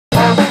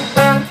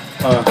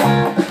We're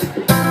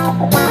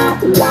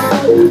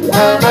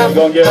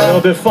gonna get a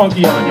little bit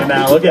funky on you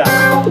now, look out.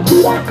 I'm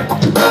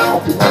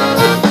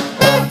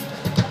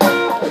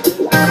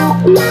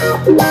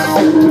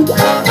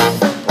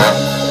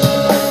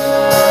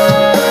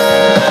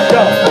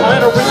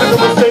in a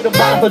reasonable state of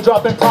mind for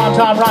dropping prime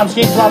time rhyme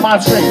schemes on my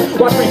stream.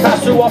 Watch me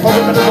pass through off a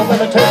limited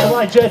limitation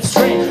like jet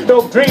stream.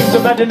 Dope dreams,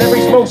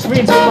 imaginary smoke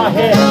screens in my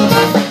head.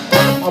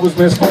 I was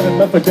misplaced,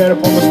 left for dead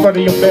upon the spread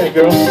of your bed,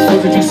 girl.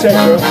 What did you say,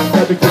 girl?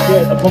 Never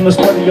forget upon the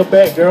spread of your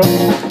bed, girl.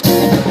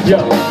 Yo,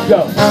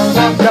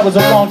 that was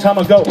a long time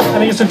ago.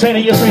 And the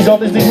instantaneous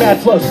result is these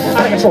mad flows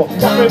out of control.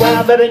 Walk me when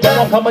I let it go.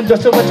 I'm coming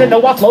just to let you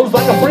know I flows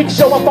like a freak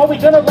show. I thought we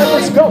gonna let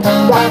this go.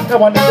 Right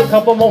now I need a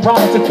couple more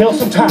rhymes to kill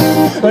some time.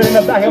 But in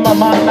the back of my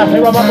mind, I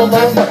hear a mumble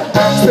letter.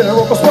 Spin a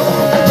rope, a split.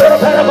 Little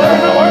pat of butter,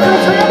 no word to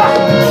tell you about.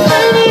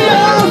 Baby,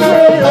 you're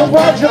afraid of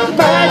what you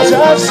might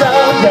just show,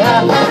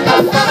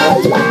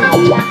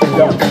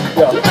 Yo,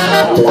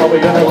 how are we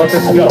gonna let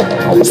this go?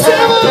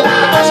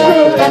 Civilized,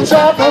 screw and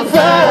drop a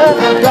fire.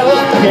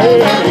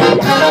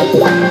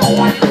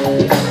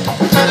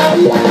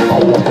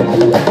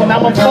 When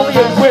I'm fully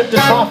equipped to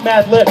talk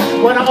mad lip,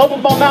 when I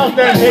open my mouth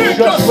then it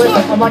just slip.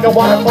 I'm like a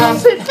water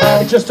faucet,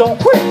 it just don't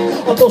quit.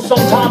 Although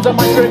sometimes I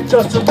might drink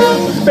just a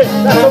little bit.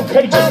 That's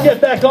okay, just get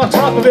back on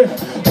top of it.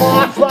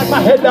 I slide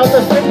my head out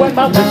the spit when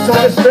my lips on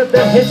the strip,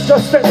 then hits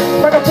just fit.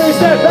 Like a free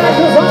step back,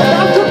 cause I'm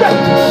about to bet.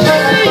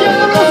 Hey,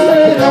 you're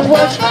afraid of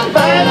what I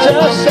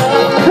just said.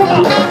 Come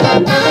on.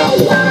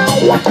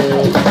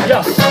 Yo,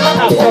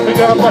 how far we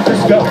gonna let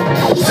this go?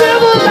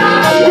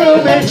 Civilized,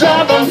 groovy,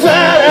 dropping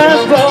fat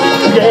ass flow.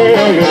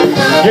 Yeah,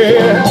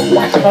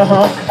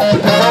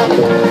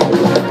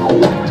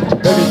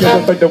 Baby, you're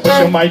afraid of what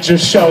you might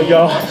just show,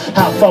 yo.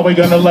 How far we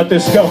gonna let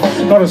this go?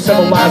 Go to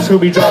Civilized, who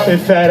be dropping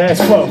fat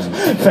ass flows.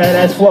 Fat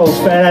ass flows,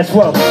 fat ass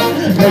flows.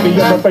 Maybe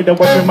you're afraid of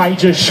what you might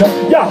just show.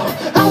 Yo,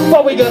 how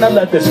far we gonna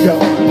let this go?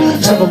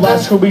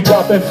 Civilized, who be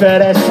dropping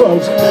fat ass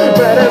flows.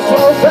 Fat ass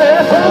flows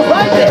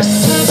like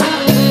this.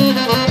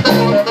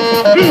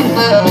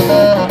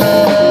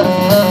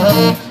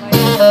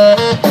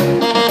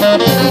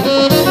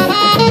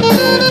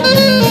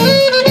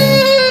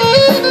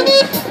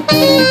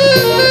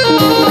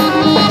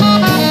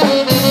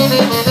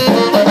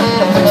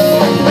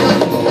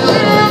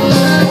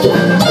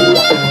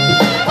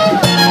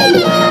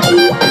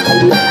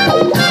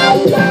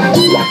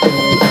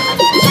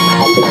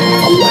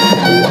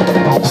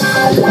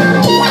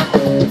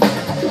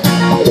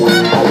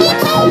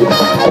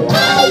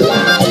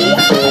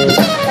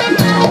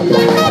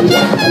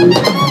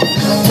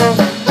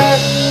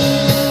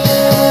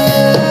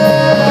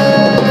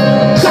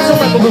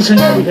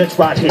 Revolutionary hits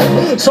right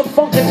here. Some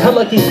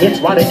funkadelic hits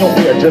right in your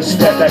ear. Just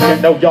step back and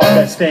know y'all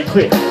best stand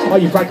clear. All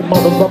you bragging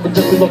motherfuckers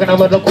just be looking a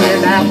little queer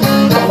now.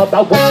 All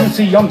about what you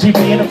see on TV,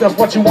 and if that's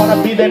what you wanna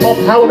be, then more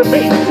power to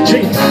me.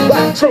 Gee,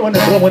 black, true and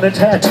blowing and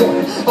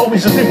tattooing.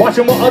 Always just be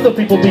watching what other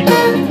people be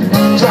doing.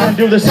 Try and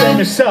do the same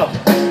yourself.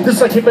 This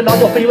is like keeping all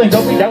your feelings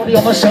of reality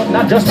on the shelf.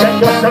 Not just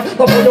take yourself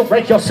before you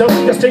break yourself.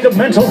 Your state of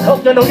mental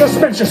health, you know you'll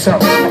spend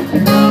yourself.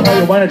 All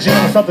your energy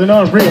on something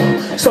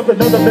unreal,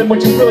 something other than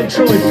what you really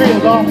truly feel,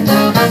 dog.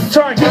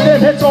 Try and get them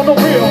hits on the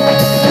wheel.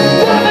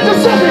 Why not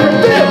just something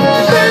reveal?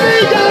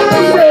 Baby, you're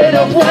afraid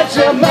of what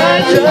you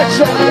might just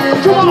show.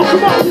 Come on.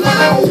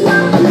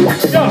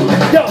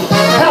 Yo,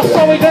 how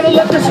far we gonna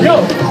let this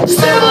go?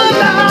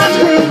 Civilized,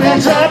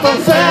 groovy, dropping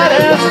fat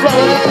ass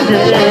flow.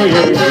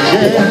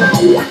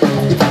 Yeah.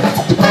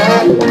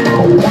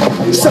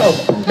 So,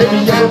 maybe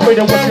you're afraid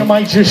of what you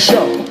might just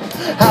show.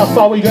 How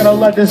far we gonna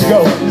let this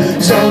go?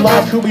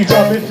 Civilized, who be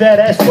dropping fat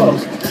ass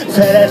flows.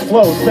 Fat ass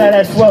flows, fat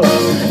ass flows.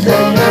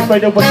 Maybe you're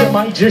afraid of what you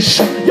might just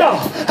show. Yo,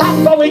 how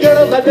far we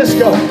gonna let this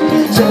go?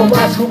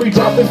 Civilized, who be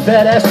dropping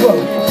fat ass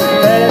flows.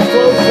 Fat ass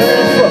flows, fat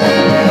ass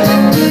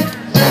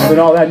flows. With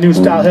all that new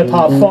style hip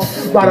hop funk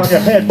right on your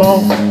head,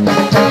 bone.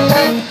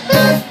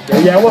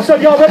 Yeah, what's up,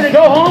 y'all ready to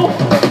go home?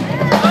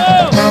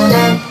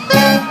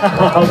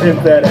 I'll hit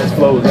fat ass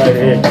flows right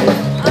here, kid.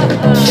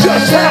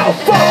 Just how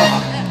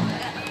far?